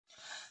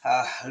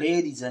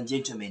Ladies and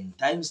gentlemen,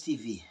 Times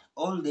TV,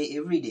 all day,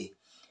 every day.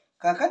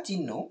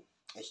 Kakati no,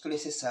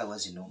 ekitolese sawa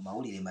zino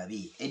mawulire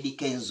mabi. Eddy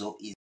Kenzo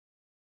is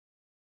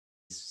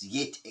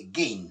yet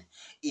again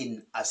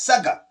in a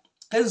saga.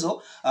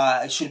 Kenzo,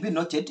 it should be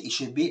noted, it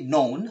should be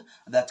known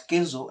that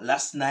Kenzo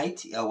last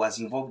night was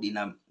involved in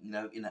an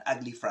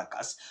ugly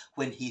fracas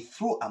when he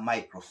threw a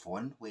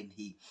microphone, when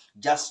he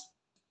just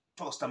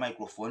tossed a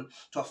microphone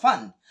to a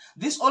fan.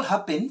 This all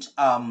happened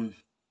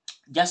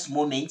just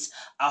moments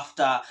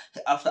after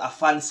a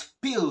fan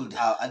spilled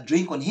a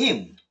drink on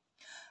him.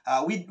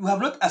 We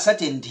have not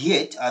ascertained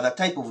yet the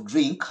type of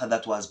drink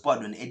that was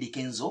poured on Eddy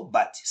Kenzo,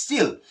 but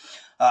still,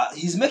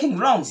 he's making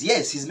rounds.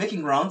 Yes, he's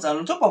making rounds, and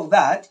on top of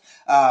that,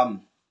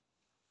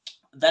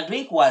 the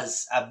drink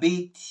was a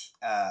bit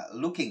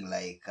looking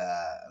like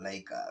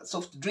a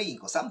soft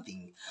drink or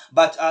something.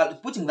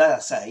 But putting that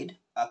aside,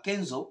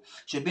 Kenzo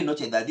should be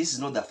noted that this is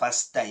not the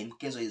first time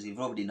Kenzo is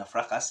involved in a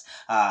fracas.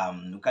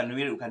 You can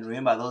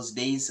remember those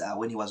days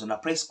when he was on a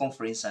press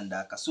conference and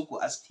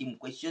Kasuku asked him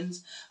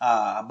questions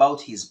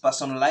about his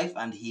personal life,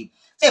 and he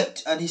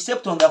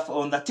stepped on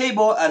the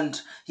table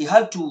and he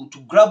had to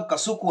grab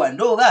Kasuku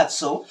and all that.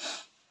 So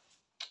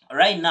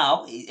right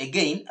now,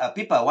 again,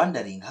 people are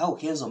wondering how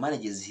Kenzo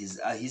manages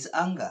his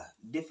anger.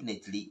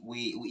 Definitely,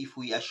 if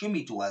we assume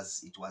it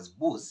was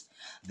booze,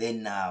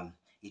 then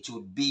it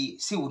would be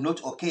still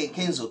not okay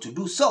Kenzo to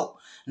do so.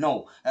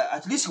 No,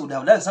 at least he would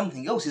have done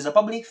something else. He's a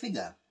public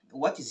figure.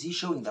 What is he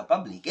showing the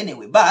public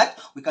anyway? But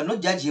we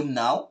cannot judge him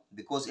now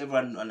because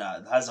everyone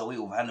has a way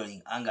of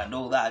handling anger and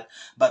all that.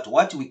 But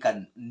what we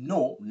can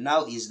know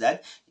now is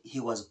that he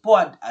was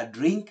poured a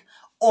drink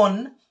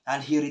on,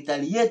 and he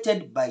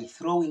retaliated by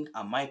throwing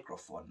a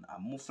microphone.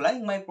 A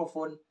flying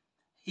microphone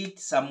hit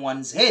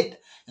someone's head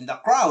in the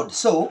crowd.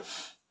 So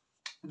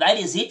that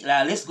is it.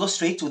 Let's go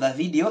straight to the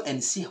video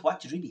and see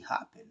what really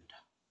happened.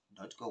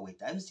 Don't go away.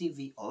 Times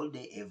TV all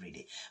day, every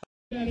day.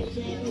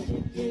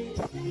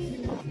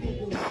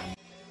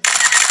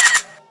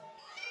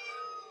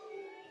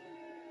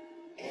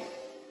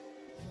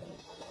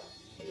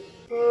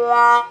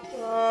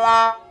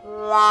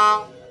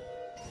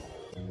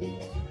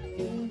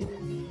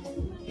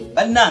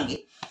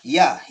 Bannange,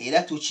 yeah,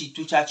 era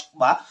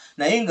tuchakuba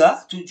naye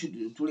nga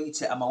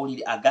tuletse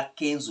amawulire aga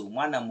Kenzo,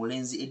 mwana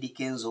mulenzi Eddy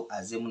Kenzo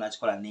azemu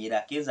nakikola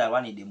neera Kenzo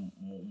alwanidde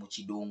mu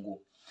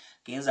kidongo.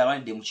 Kenzo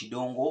alwanidde mu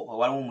kidongo,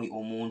 waliwo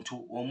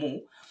omuntu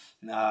omu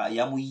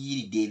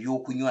yamuyiridde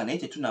ebyokunywa, naye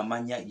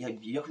tetunamanya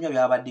ebyokunywa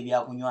byabadde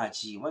byakunywa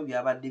ki, oba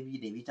byabadde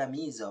bine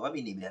vitamiins oba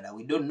bine ebirala,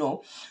 we don't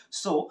know.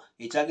 So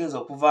ekyagenza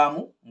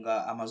okuvaamu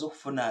nga amaze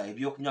okufuna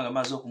ebyokunywa, nga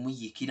amaze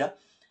okumuyiikira,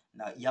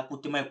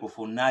 yakutte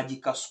microphone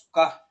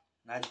n'agikasuka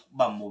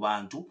n'agikuba mu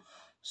bantu.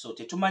 So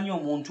tetumanyi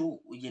omuntu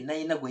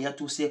yenna gwe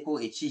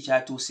yatuuseeko eki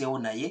kyatuuseewo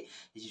naye,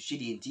 ekyo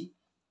kiri nti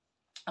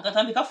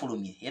akatambi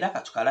kafulumye era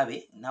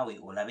katukalabe nawe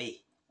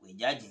olabe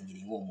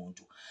wejajingire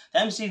ng'omuntu.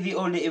 Times TV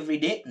all day every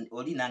day,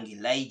 oli nange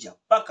Elijah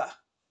paka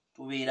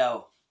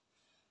tubeerawo.